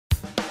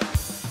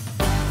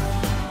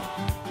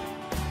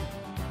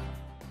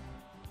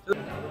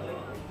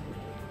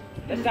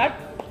Let's start.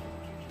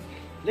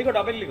 लिखो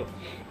topic लिखो.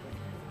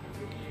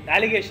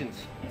 Alligations.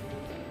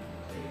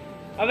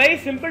 A very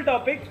simple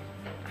topic.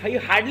 You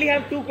hardly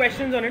have 2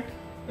 questions on it.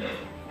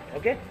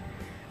 Okay.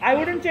 I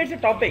wouldn't say it's a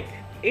topic.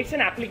 It's an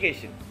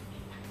application.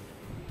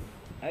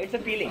 It's a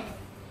feeling.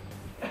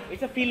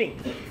 It's a feeling.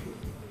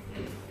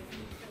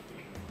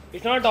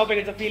 It's not a topic.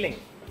 It's a feeling.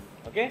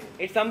 Okay.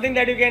 It's something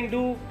that you can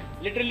do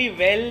literally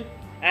well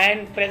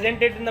and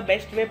present it in the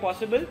best way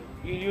possible.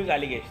 You use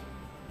alligation.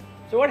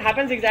 So what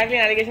happens exactly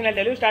in alligation? I'll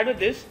tell you. Start with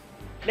this.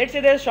 Let's say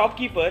there's a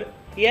shopkeeper.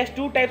 He has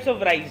 2 types of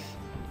rice.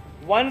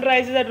 One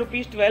rice is at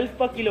rupees 12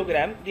 per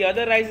kilogram. The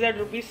other rice is at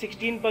rupees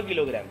 16 per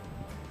kilogram.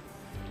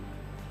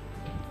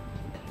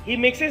 He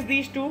mixes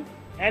these two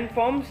and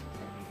forms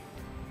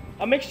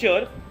a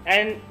mixture,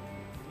 and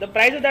the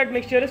price of that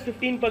mixture is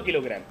 15 per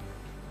kilogram.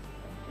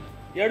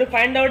 You have to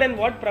find out in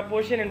what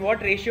proportion and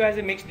what ratio has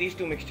he mixed these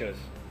 2 mixtures.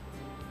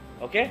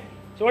 Okay.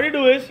 So what you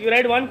do is you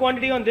write one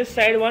quantity on this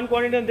side, one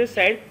quantity on this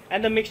side,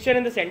 and the mixture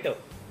in the center,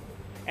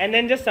 and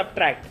then just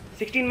subtract.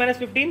 16 minus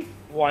 15,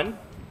 1.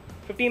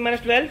 15 minus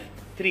 12,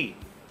 3.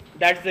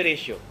 That's the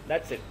ratio.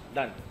 That's it.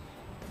 Done.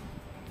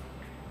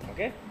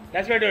 Okay.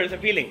 That's what it is. It's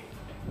a feeling.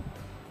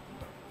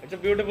 It's a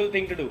beautiful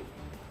thing to do.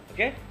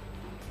 Okay.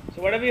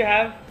 So whatever you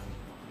have,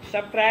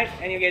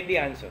 subtract and you get the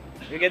answer.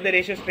 You get the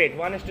ratio straight.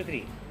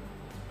 1:3.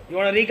 You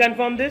want to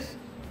reconfirm this?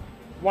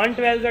 1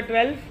 12s are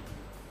 12.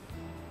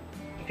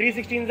 3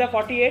 16s are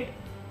 48.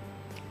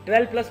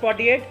 12 plus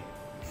 48,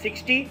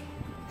 60.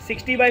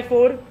 60 by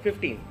 4,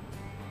 15.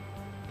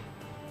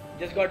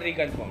 Just got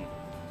reconfirmed.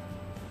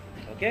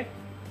 Okay.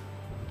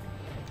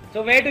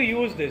 So where to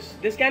use this?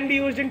 This can be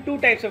used in 2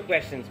 types of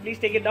questions. Please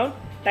take it down.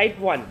 Type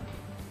 1.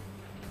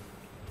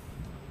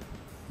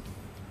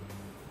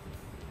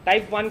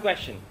 Type 1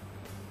 question.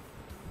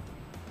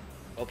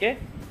 Okay.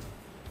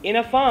 In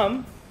a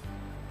farm,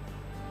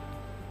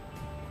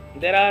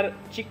 there are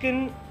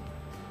chicken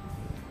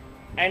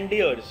and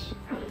deers.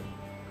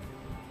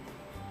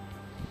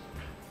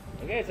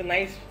 Okay, it's a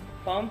nice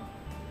farm.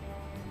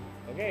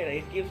 Okay,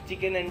 it gives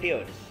chicken and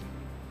deers.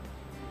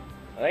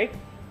 Alright?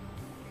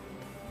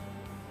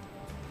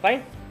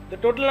 Fine. The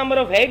total number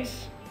of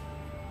heads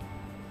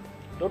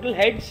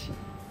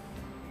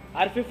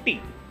are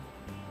 50.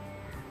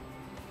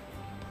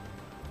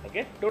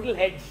 Okay, total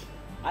heads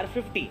are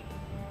 50.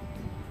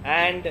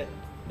 And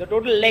the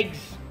total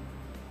legs,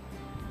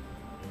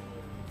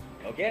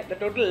 okay, the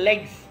total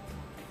legs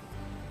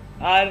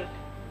are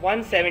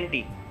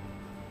 170.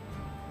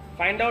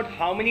 Find out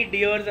how many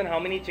deers and how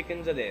many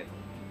chickens are there.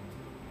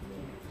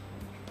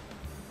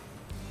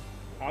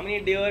 How many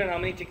deer and how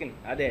many chicken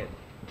are there?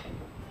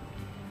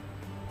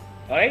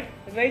 Alright,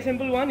 it's a very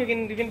simple one. You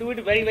can do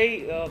it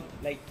very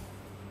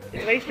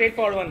it's a very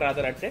straightforward one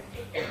rather, I'd say.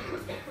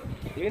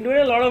 You can do it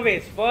in a lot of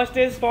ways. First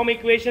is form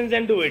equations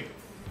and do it.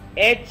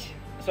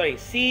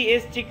 C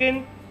is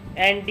chicken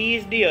and D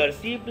is deer.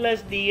 C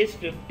plus D is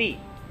 50.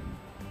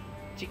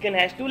 Chicken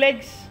has 2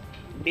 legs,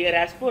 deer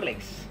has 4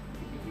 legs.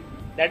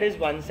 That is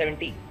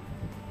 170.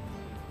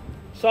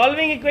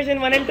 Solving equation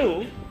 1 and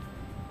 2,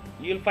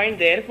 you will find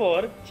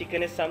therefore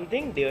chicken is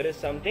something, deer is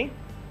something.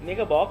 Make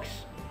a box.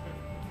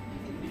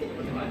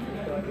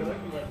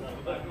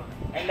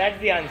 And that's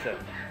the answer.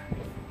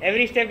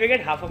 Every step you get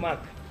half a mark.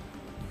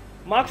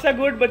 Marks are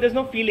good, but there's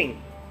no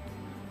feeling.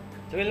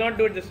 So we'll not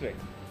do it this way.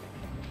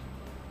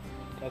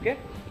 Okay.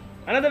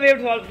 Another way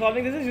of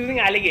solving this is using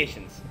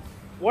alligations.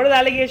 What is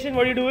alligation?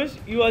 What you do is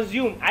you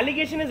assume.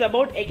 Alligation is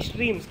about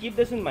extremes. Keep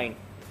this in mind.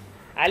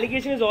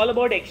 Alligation is all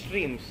about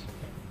extremes.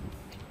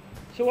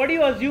 So what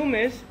you assume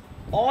is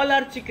all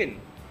are chicken.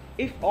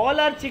 If all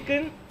are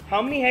chicken,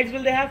 how many heads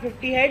will they have?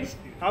 50 heads.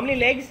 How many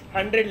legs?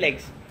 100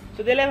 legs.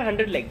 So they'll have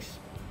 100 legs.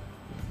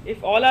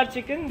 If all are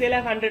chicken, they'll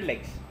have 100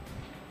 legs.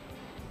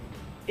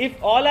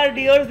 If all are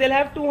deers, they'll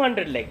have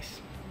 200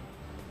 legs.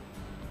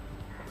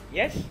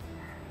 Yes?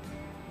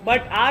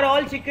 But are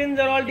all chickens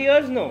or all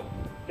deers? No.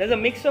 There's a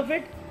mix of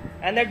it,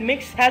 and that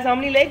mix has how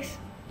many legs?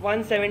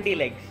 170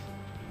 legs.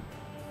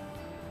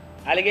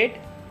 Alligate.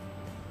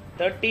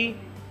 30,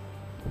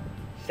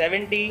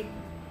 70,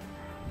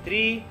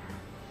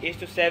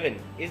 3:7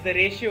 is the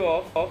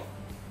ratio of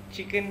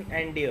chicken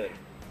and deer.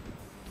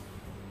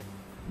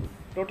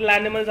 Total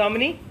animals how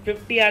many?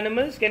 50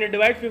 animals. Can you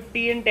divide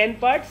 50 in 10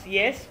 parts?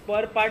 Yes.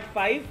 Per part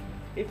 5.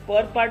 If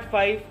per part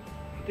 5,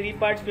 3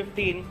 parts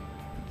 15,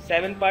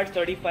 7 parts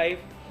 35,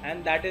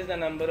 and that is the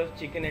number of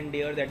chicken and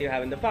deer that you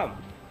have in the farm.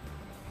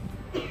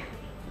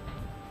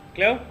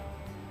 Clear?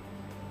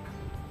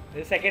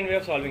 The second way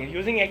of solving it,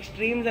 using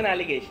extremes and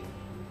alligation.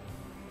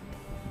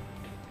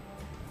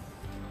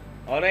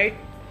 Alright?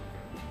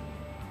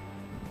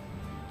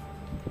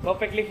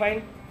 Perfectly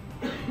fine.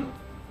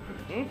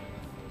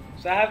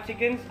 So I have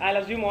chickens, I'll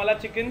assume all are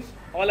chickens,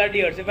 all are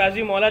deers. If I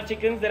assume all are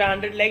chickens, there are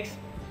 100 legs.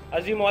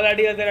 Assume all are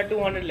deers, there are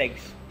 200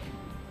 legs.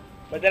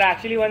 But there are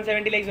actually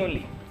 170 legs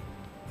only.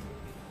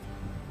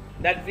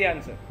 That's the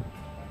answer.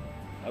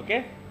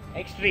 Okay?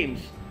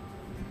 Extremes.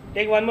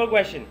 Take one more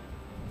question.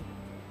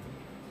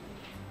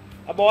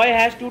 A boy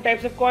has 2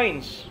 types of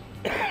coins.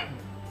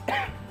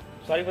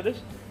 Sorry for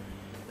this.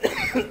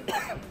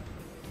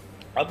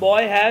 A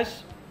boy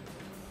has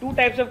two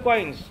types of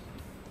coins.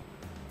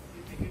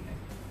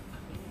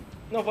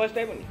 No, first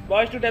type only. Boy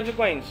has two types of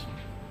coins,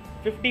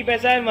 50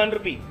 paisa and 1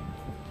 rupee.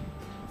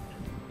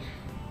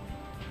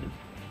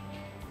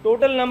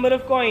 Total number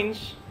of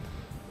coins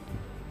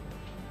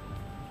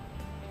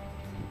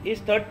is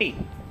 30.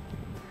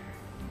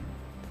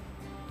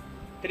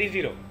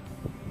 30.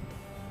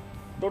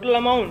 Total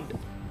amount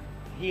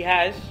he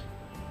has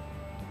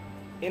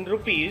in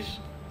rupees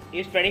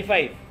is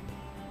 25.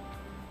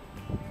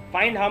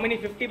 Find how many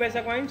 50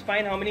 paisa coins,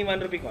 find how many 1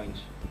 rupee coins.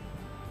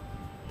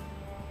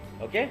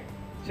 Okay?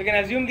 So you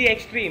can assume the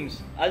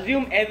extremes.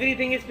 Assume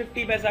everything is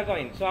 50 paisa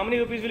coins. So how many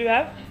rupees will you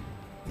have?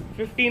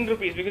 15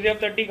 rupees because you have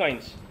 30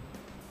 coins.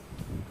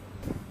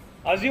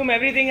 Assume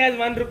everything has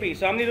 1 rupee.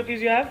 So how many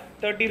rupees you have?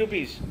 30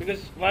 rupees.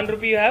 Because 1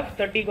 rupee you have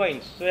 30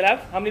 coins. So you'll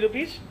have how many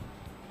rupees?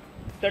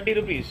 30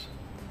 rupees.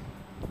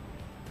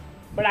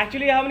 But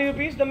actually how many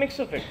rupees? The mix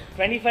of it.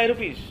 25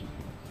 rupees.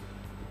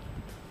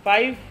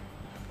 5,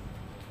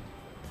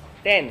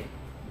 10.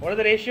 What is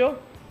the ratio?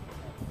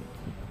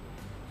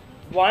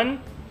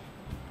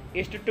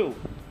 1:2.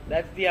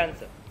 That's the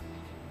answer.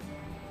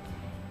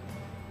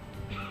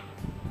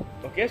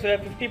 Okay, so you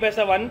have 50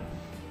 paisa 1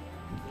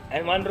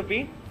 and 1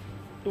 rupee,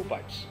 2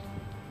 parts.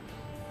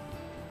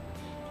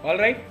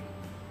 Alright?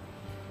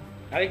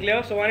 Are we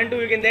clear? So 1 and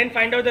 2, you can then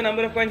find out the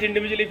number of coins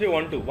individually if you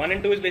want to. 1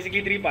 and 2 is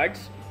basically 3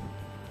 parts.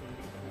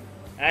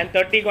 And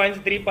 30 coins,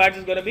 3 parts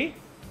is going to be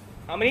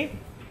how many?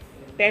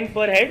 10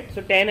 per head.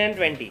 So 10 and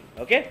 20.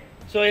 Okay?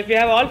 So if you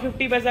have all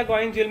 50 paisa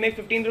coins, you'll make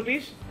 15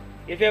 rupees.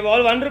 If you have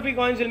all 1 rupee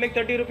coins, you'll make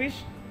 30 rupees.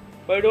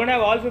 But you don't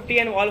have all 50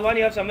 and all 1,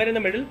 you have somewhere in the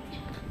middle,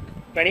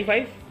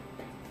 25.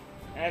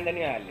 And then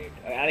you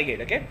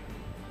allocate. Okay?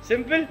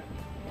 Simple,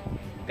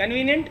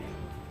 convenient,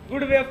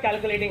 good way of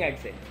calculating, I'd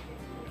say.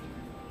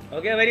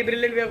 Okay, a very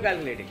brilliant way of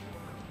calculating.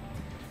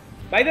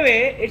 By the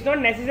way, it's not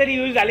necessary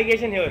to use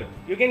alligation here.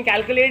 You can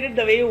calculate it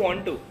the way you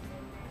want to.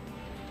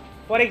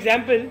 For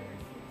example,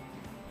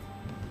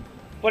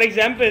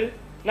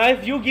 now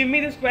if you give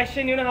me this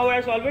question, you know how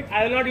I solve it?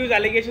 I will not use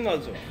alligation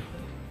also.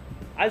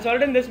 I'll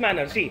solve it in this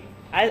manner. See,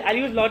 I'll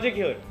use logic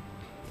here.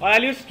 Or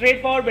I'll use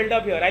straightforward build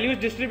up here. I'll use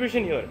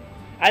distribution here.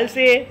 I'll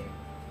say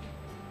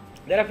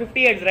there are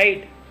 50 eggs,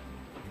 right?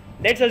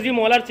 Let's assume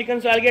all are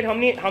chicken, so I'll get how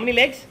many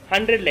legs?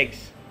 100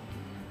 legs.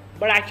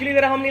 But actually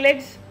there are how many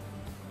legs?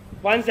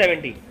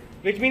 170.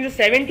 Which means the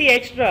 70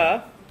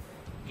 extra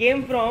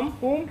came from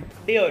whom?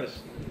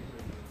 Deers.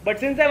 But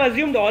since I've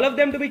assumed all of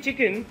them to be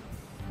chicken,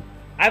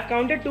 I've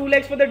counted 2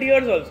 legs for the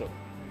deers also.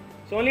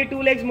 So only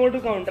 2 legs more to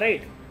count,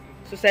 right?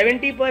 So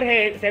 70 per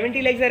head,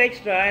 70 legs are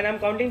extra and I'm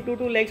counting 2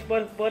 legs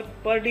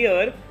per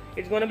deer.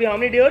 It's going to be how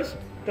many deers?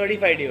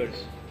 35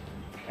 deers.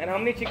 And how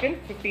many chicken?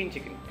 15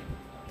 chicken.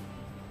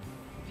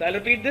 So I'll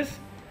repeat this.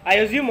 I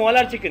assume all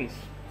are chickens.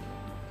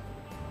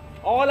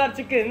 All are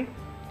chicken,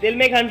 they'll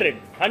make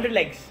 100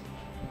 legs.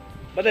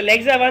 But the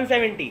legs are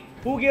 170.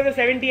 Who gave the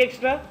 70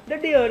 extra? The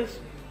deers.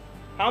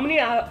 How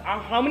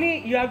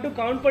many you have to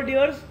count for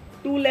deers?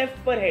 2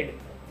 left per head.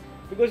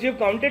 Because you've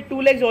counted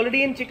 2 legs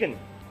already in chicken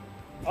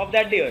of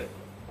that deer.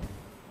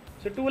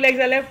 So 2 legs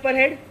are left per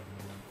head.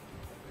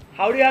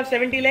 How do you have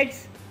 70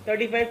 legs?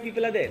 35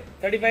 people are there.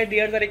 35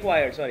 deers are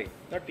required. Sorry,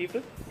 not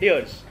people.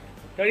 Deers.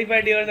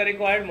 35 deers are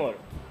required more.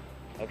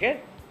 Okay?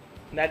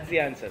 That's the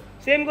answer.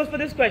 Same goes for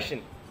this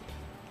question.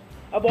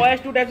 A boy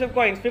has 2 types of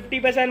coins,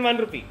 50 paisa and 1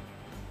 rupee.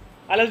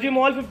 I'll assume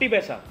all 50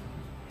 paisa.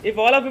 If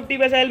all are 50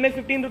 paisa, I'll make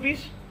 15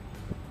 rupees.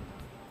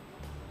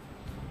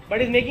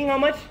 But he's making how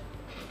much?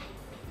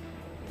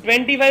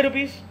 25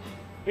 rupees.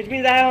 Which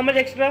means I have how much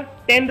extra?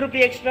 10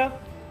 rupee extra.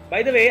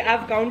 By the way,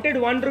 I've counted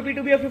 1 rupee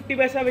to be a 50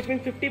 paisa, which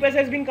means 50 paisa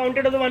has been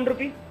counted as the 1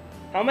 rupee.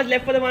 How much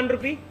left for the 1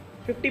 rupee?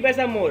 50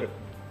 paisa more.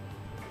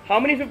 How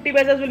many 50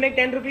 paisas will make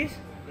 10 rupees?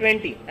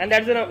 20. And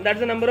that's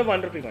the number of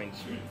 1 rupee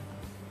coins.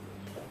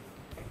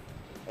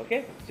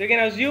 Okay? So you can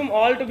assume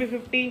all to be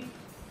 50,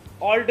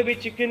 all to be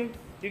chicken.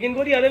 You can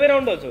go the other way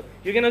around also.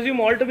 You can assume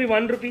all to be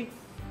 1 rupee.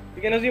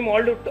 You can assume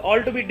all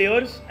to be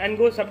deers and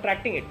go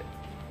subtracting it.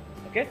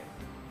 Okay?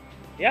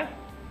 Yeah?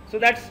 So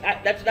that's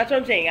what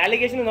I'm saying.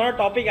 Alligation is not a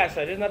topic as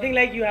such. It's nothing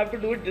like you have to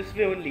do it this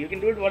way only. You can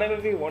do it whatever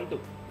way you want to.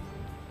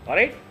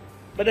 Alright?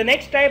 But the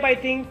next type, I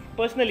think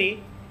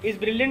personally is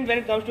brilliant when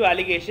it comes to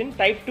alligation.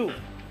 Type 2.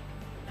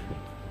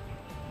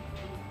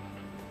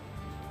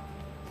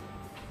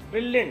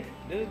 Brilliant.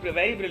 This is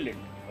very brilliant.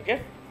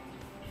 Okay?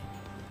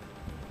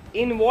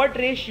 In what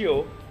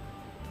ratio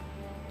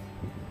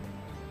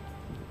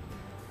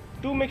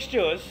 2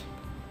 mixtures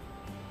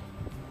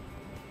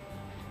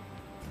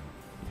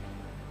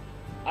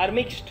are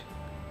mixed?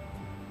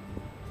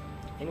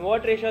 In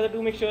what ratio are the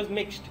 2 mixtures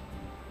mixed?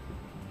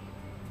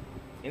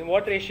 In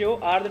what ratio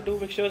are the 2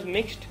 mixtures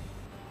mixed?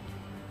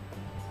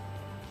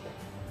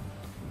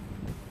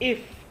 If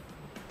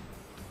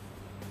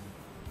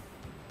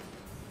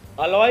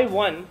alloy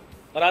 1,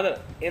 or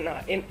rather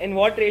in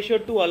what ratio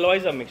 2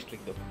 alloys are mixed?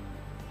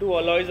 2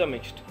 alloys are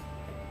mixed.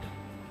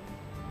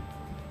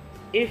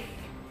 If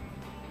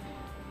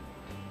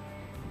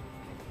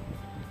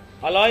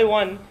alloy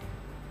 1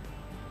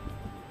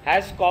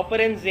 has copper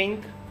and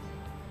zinc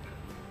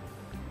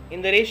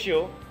in the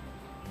ratio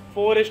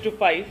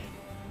 4:5.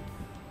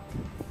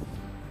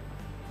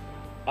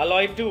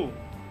 Alloy 2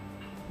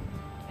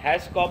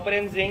 has copper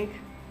and zinc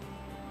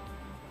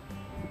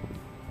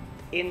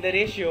in the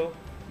ratio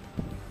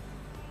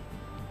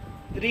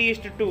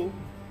 3:2,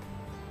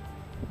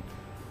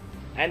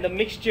 and the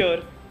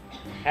mixture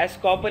has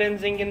copper and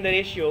zinc in the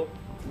ratio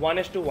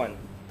 1:1.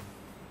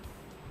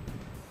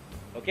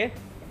 Okay,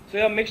 so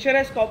your mixture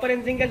has copper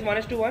and zinc as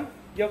 1:1.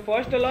 Your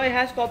first alloy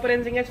has copper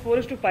and zinc as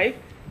 4:5.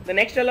 The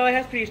next alloy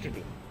has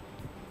 3:2.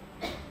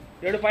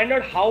 You have to find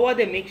out how are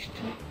they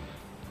mixed.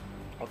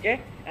 Okay,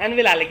 and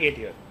we'll allocate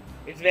here.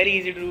 It's very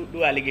easy to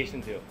do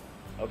alligations here.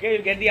 Okay,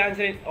 you'll get the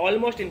answer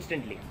almost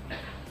instantly.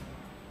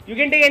 You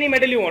can take any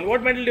metal you want.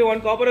 What metal do you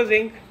want? Copper or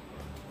zinc?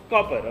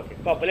 Copper. Okay,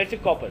 copper. Let's say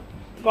copper.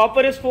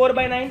 Copper is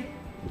 4/9.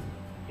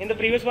 In the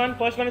previous one,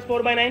 first one is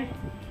 4/9.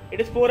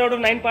 It is 4 out of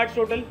 9 parts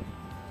total.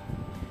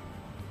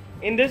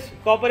 In this,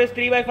 copper is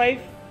 3/5.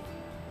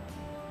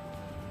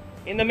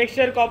 In the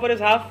mixture, copper is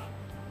half.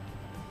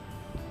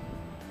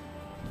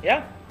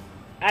 Yeah?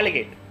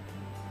 Alligate.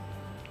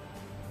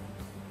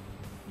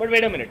 But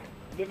wait a minute.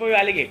 Before you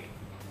alligate,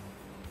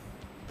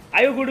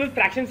 are you good with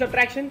fraction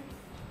subtraction?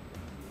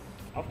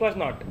 Of course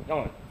not. Come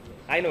on.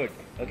 I know it.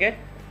 Okay?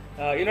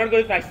 You're not good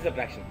with fraction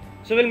subtraction.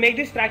 So we'll make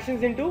these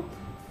fractions into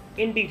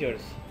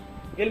integers.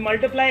 We'll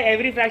multiply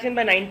every fraction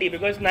by 90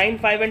 because 9,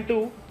 5 and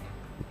 2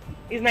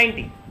 is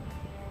 90.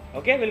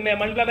 Okay? We'll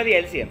multiply by the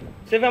LCM.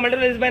 So if I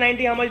multiply this by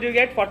 90, how much do you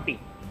get? 40.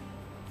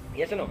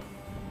 Yes or no?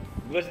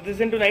 Because this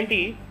into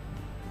 90,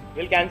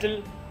 we'll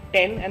cancel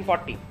 10 and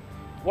 40.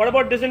 What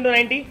about this into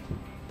 90?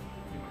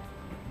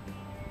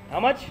 How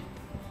much?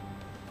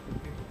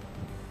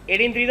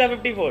 18 3s are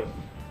 54.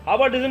 How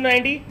about this into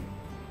 90?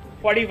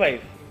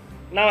 45.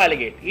 Now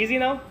alligate. Easy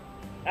now?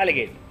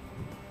 Alligate.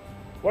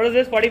 What is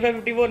this? 45,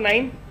 54,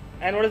 9.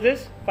 And what is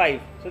this? 5.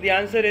 So the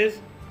answer is,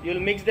 you'll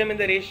mix them in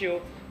the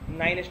ratio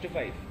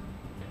 9:5.